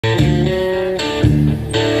got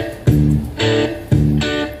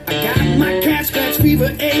my cat scratch fever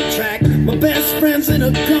 8-track, my best friend's in a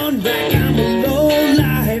gun rack. I'm a low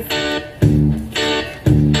life.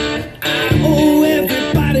 I owe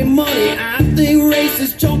everybody money. I think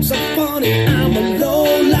racist jokes are funny. I'm a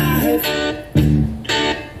low life.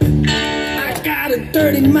 I got a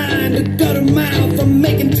dirty mind, a gutter mouth. I'm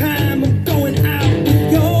making time, I'm going out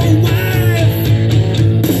with your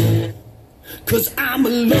wife, 'cause I'm a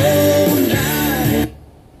low life.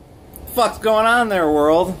 Fuck's going on there,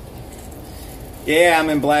 world? Yeah, I'm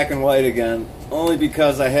in black and white again, only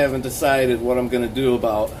because I haven't decided what I'm gonna do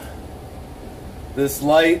about this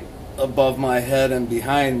light above my head and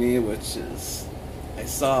behind me, which is, I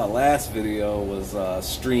saw last video was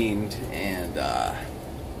streamed, and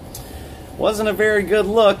wasn't a very good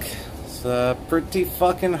look. It's pretty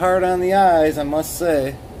fucking hard on the eyes, I must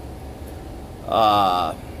say.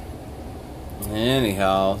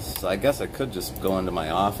 Anyhow, so I guess I could just go into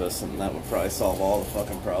my office and that would probably solve all the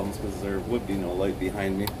fucking problems, because there would be no light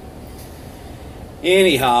behind me.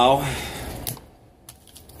 Anyhow,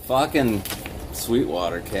 fucking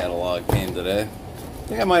Sweetwater catalog came today. I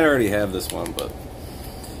think I might already have this one, but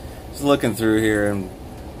just looking through here, and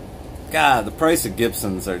God, the price of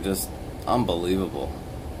Gibsons are just unbelievable.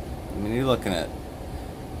 I mean, you're looking at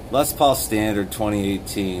Les Paul Standard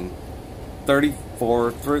 2018,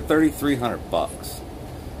 3,300 bucks.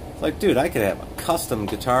 It's like, dude, I could have a custom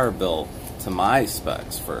guitar built to my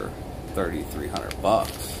specs for 3,300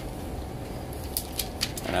 bucks,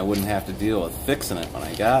 and I wouldn't have to deal with fixing it when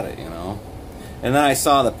I got it, you know. And then I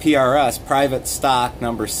saw the PRS private stock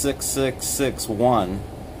number 6661,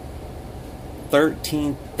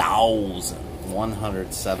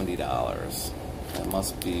 $13,170.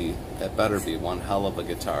 That better be one hell of a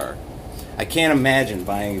guitar. I can't imagine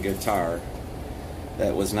buying a guitar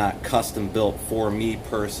that was not custom built for me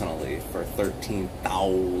personally for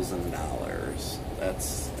 $13,000.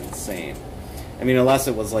 That's insane. I mean, unless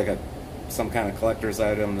it was like some kind of collector's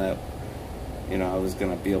item that, you know, I was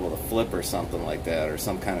gonna be able to flip or something like that, or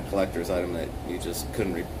some kind of collector's item that you just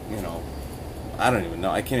couldn't, you know. I don't even know.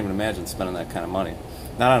 I can't even imagine spending that kind of money.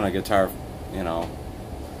 Not on a guitar, you know.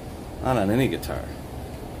 Not on any guitar.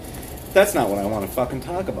 That's not what I want to fucking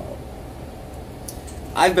talk about.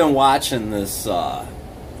 I've been watching this, and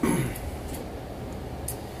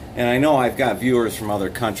I know I've got viewers from other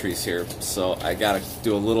countries here, so I gotta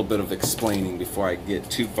do a little bit of explaining before I get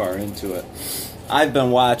too far into it. I've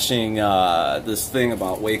been watching this thing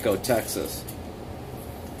about Waco, Texas.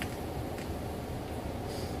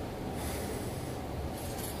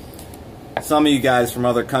 Some of you guys from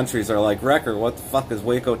other countries are like, Wrecker, what the fuck is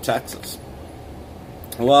Waco, Texas?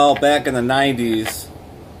 Well, back in the 90s,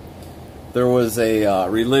 there was a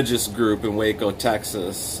religious group in Waco,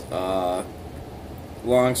 Texas.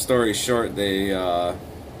 Long story short, they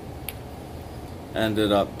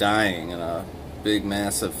ended up dying in a big,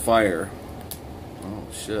 massive fire. Oh,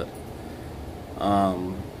 shit.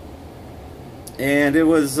 And it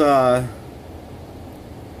was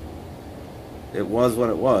what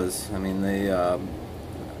it was. I mean, the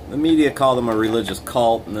media called them a religious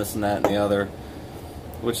cult and this and that and the other,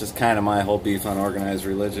 which is kind of my whole beef on organized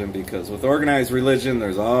religion, because with organized religion,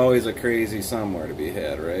 there's always a crazy somewhere to be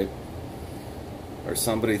had, right? Or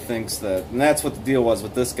somebody thinks that, and that's what the deal was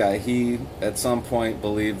with this guy. He, at some point,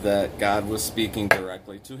 believed that God was speaking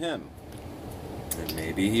directly to him. And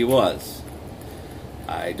maybe he was.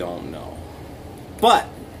 I don't know. But,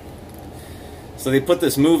 so they put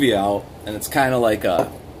this movie out, and it's kind of like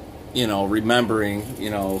a, you know, remembering,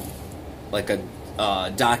 you know, like a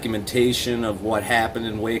documentation of what happened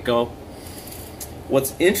in Waco.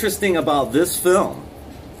 What's interesting about this film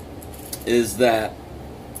is that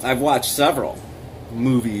I've watched several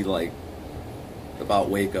movie like about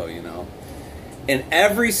Waco, you know, and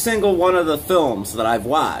every single one of the films that I've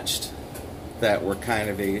watched that were kind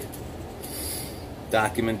of a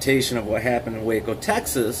documentation of what happened in Waco,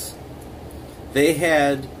 Texas, they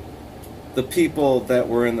had the people that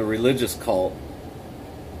were in the religious cult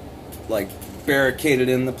like barricaded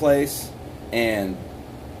in the place and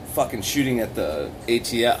fucking shooting at the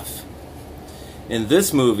ATF. In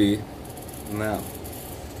this movie, no.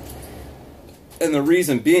 And the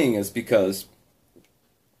reason being is because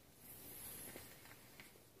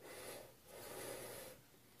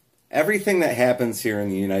everything that happens here in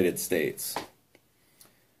the United States,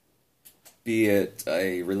 be it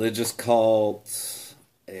a religious cult,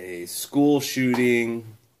 a school shooting,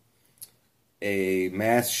 a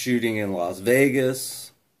mass shooting in Las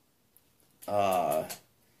Vegas, you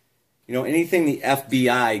know, anything the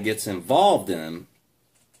FBI gets involved in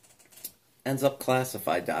ends up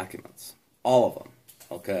classified documents. All of them.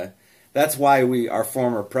 Okay? That's why our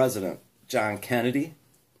former president, John Kennedy,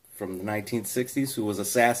 from the 1960s, who was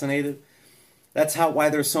assassinated, that's why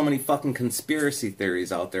there's so many fucking conspiracy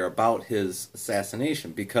theories out there about his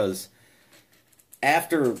assassination, because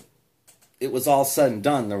after it was all said and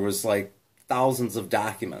done, there was like thousands of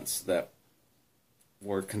documents that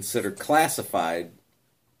were considered classified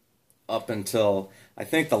up until, I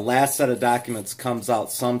think the last set of documents comes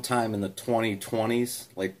out sometime in the 2020s,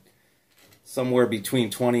 like somewhere between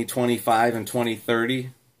 2025 and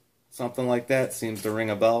 2030, something like that, seems to ring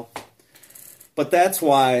a bell. But that's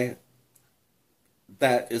why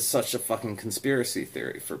that is such a fucking conspiracy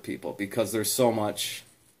theory for people, because there's so much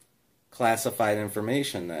classified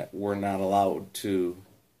information that we're not allowed to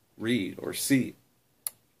read or see.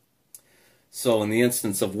 So in the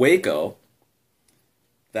instance of Waco,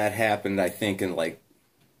 that happened, I think, in like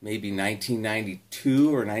maybe 1992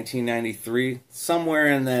 or 1993, somewhere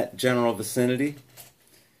in that general vicinity.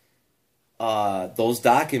 Those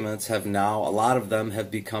documents have now, a lot of them have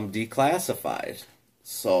become declassified.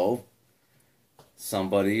 So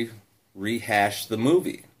somebody rehashed the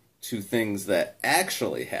movie to things that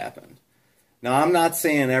actually happened. Now, I'm not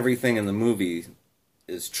saying everything in the movie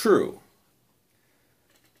is true.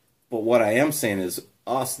 But what I am saying is,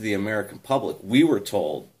 us, the American public, we were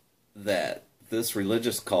told that this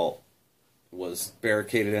religious cult was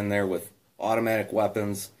barricaded in there with automatic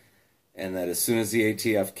weapons, and that as soon as the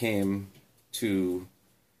ATF came to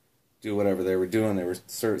do whatever they were doing, they were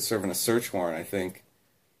serving a search warrant, I think,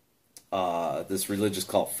 this religious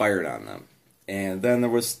cult fired on them. And then there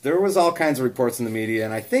was all kinds of reports in the media,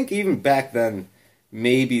 and I think even back then,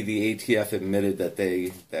 maybe the ATF admitted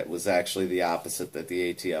that was actually the opposite, that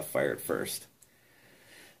the ATF fired first.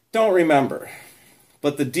 Don't remember.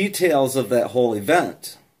 But the details of that whole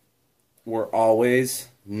event were always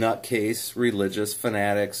nutcase, religious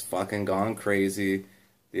fanatics, fucking gone crazy.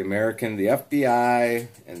 The FBI,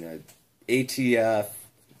 and the ATF,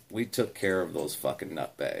 we took care of those fucking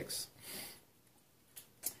nutbags.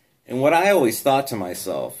 And what I always thought to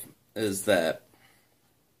myself is that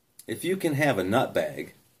if you can have a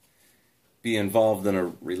nutbag be involved in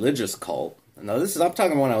a religious cult, now I'm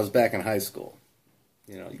talking when I was back in high school,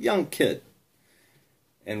 young kid,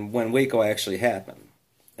 and when Waco actually happened.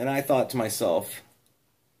 And I thought to myself,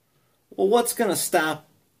 well, what's going to stop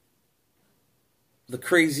the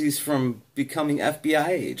crazies from becoming FBI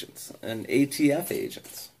agents and ATF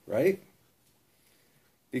agents, right?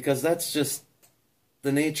 Because that's just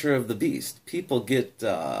the nature of the beast. People get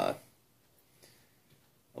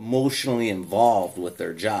emotionally involved with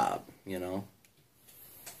their job,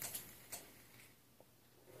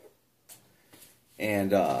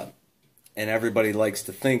 And everybody likes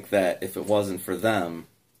to think that if it wasn't for them,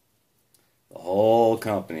 the whole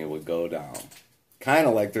company would go down. Kind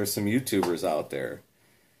of like there's some YouTubers out there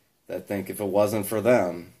that think if it wasn't for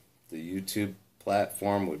them, the YouTube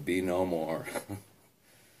platform would be no more.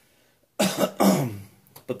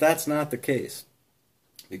 But that's not the case.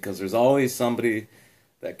 Because there's always somebody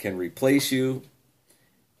that can replace you,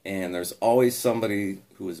 and there's always somebody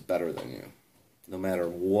who is better than you, no matter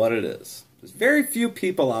what it is. There's very few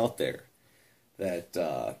people out there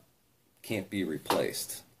that can't be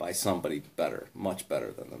replaced by somebody better, much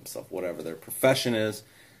better than themselves, whatever their profession is,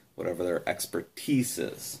 whatever their expertise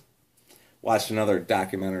is. Watched another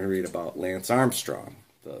documentary about Lance Armstrong,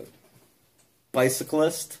 the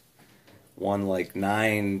bicyclist, won like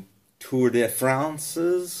 9 Tour de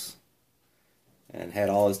France's, and had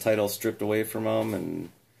all his titles stripped away from him, and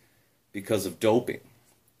because of doping.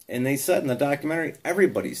 And they said in the documentary,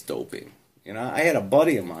 everybody's doping. I had a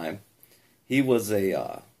buddy of mine. He was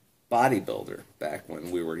a bodybuilder back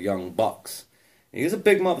when we were young bucks. He was a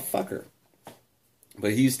big motherfucker.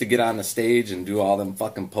 But he used to get on the stage and do all them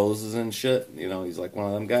fucking poses and shit. He's like one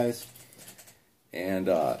of them guys. And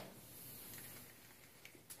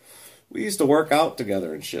we used to work out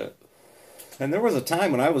together and shit. And there was a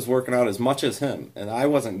time when I was working out as much as him, and I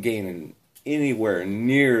wasn't gaining anywhere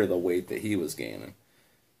near the weight that he was gaining.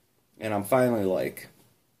 And I'm finally like,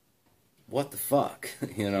 what the fuck?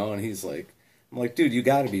 And he's like, I'm like, dude, you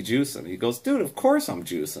gotta be juicing. He goes, dude, of course I'm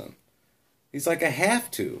juicing. He's like, I have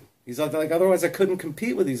to. He's like, otherwise I couldn't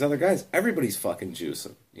compete with these other guys. Everybody's fucking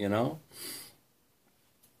juicing,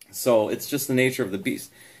 So it's just the nature of the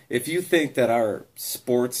beast. If you think that our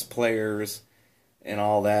sports players and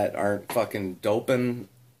all that aren't fucking doping,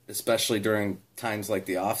 especially during times like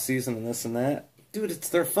the off season and this and that, dude, it's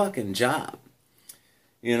their fucking job.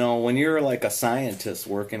 When you're like a scientist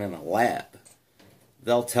working in a lab,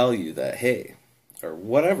 they'll tell you that, hey, or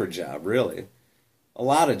whatever job, really, a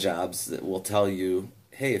lot of jobs that will tell you,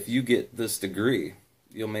 hey, if you get this degree,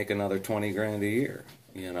 you'll make another 20 grand a year.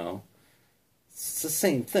 you know. It's the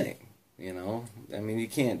same thing, you know. I mean, you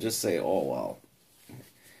can't just say, oh, well.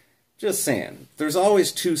 Just saying, there's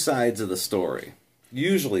always two sides of the story.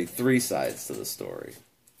 Usually 3 sides to the story,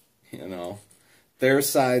 you know. Their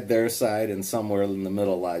side, and somewhere in the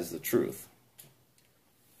middle lies the truth.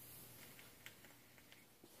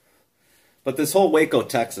 But this whole Waco,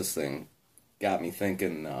 Texas thing got me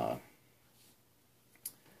thinking about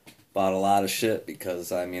a lot of shit,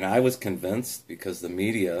 because, I mean, I was convinced, because the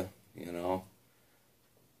media, you know,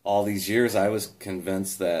 all these years I was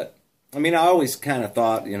convinced that, I mean, I always kind of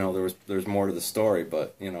thought, you know, there's more to the story,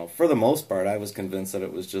 but, you know, for the most part, I was convinced that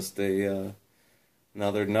it was just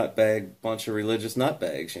another nutbag, bunch of religious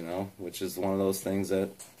nutbags, you know, which is one of those things that,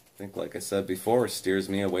 I think, like I said before, steers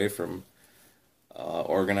me away from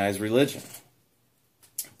organized religion.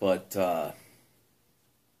 But,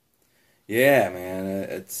 yeah, man,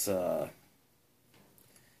 it's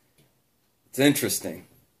interesting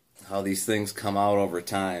how these things come out over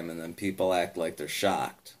time, and then people act like they're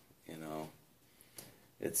shocked, you know.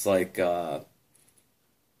 It's like, you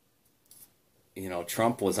know,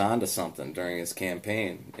 Trump was onto something during his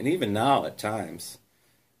campaign, and even now at times.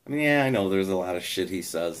 I mean, yeah, I know there's a lot of shit he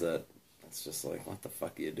says that it's just like, what the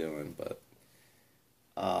fuck are you doing? But,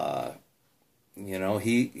 you know,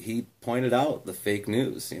 he pointed out the fake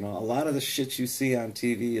news. You know, a lot of the shit you see on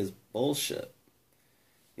TV is bullshit.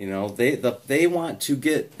 You know, they want to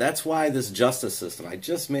get, that's why this justice system, I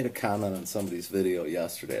just made a comment on somebody's video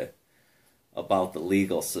yesterday about the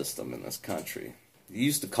legal system in this country. They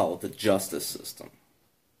used to call it the justice system.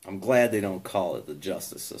 I'm glad they don't call it the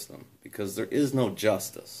justice system, because there is no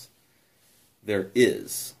justice. There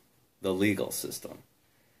is the legal system.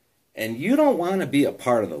 And you don't want to be a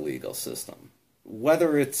part of the legal system,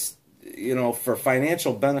 whether it's, you know, for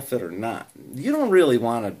financial benefit or not. You don't really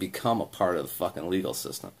want to become a part of the fucking legal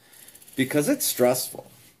system, because it's stressful.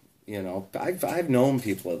 You know, I've known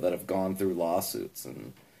people that have gone through lawsuits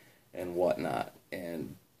and whatnot,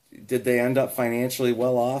 and did they end up financially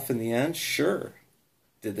well off in the end? Sure.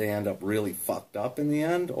 Did they end up really fucked up in the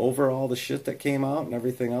end over all the shit that came out and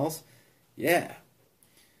everything else? Yeah.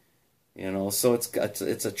 You know, so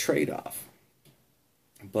it's a trade-off.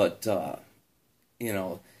 But, you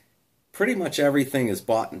know, pretty much everything is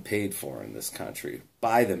bought and paid for in this country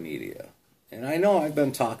by the media. And I know I've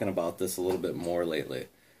been talking about this a little bit more lately.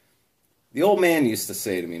 The old man used to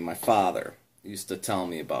say to me, my father used to tell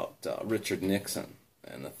me about Richard Nixon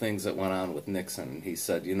and the things that went on with Nixon. And he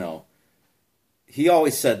said, you know, he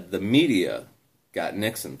always said the media got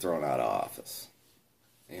Nixon thrown out of office.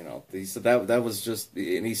 You know, he said that was just,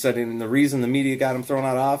 and he said, and the reason the media got him thrown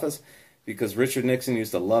out of office, because Richard Nixon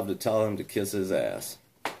used to love to tell him to kiss his ass,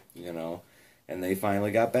 you know, and they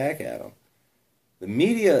finally got back at him. The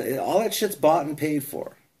media, all that shit's bought and paid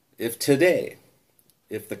for. If today,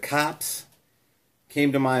 if the cops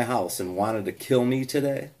came to my house and wanted to kill me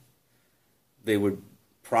today, they would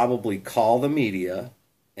probably call the media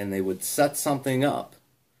and they would set something up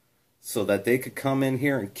so that they could come in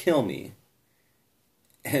here and kill me.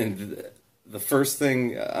 And the first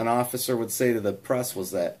thing an officer would say to the press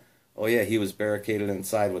was that, oh yeah, he was barricaded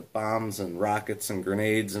inside with bombs and rockets and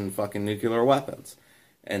grenades and fucking nuclear weapons.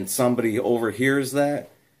 And somebody overhears that,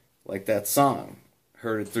 like that song,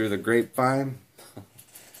 heard it through the grapevine.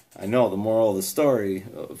 I know the moral of the story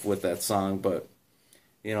with that song, but,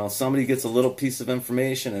 you know, somebody gets a little piece of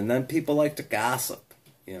information and then people like to gossip,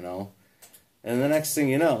 you know. And the next thing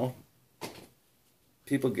you know,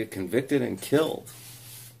 people get convicted and killed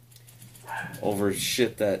over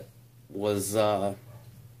shit that was not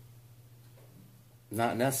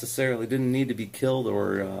necessarily, didn't need to be killed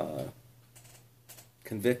or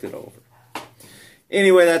convicted over.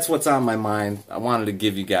 Anyway, that's what's on my mind. I wanted to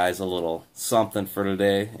give you guys a little something for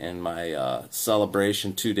today and my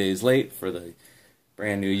celebration 2 days late for the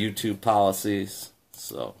brand new YouTube policies.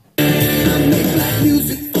 So I make black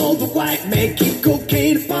music for the white, making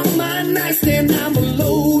cocaine upon my nightstand. I'm alone.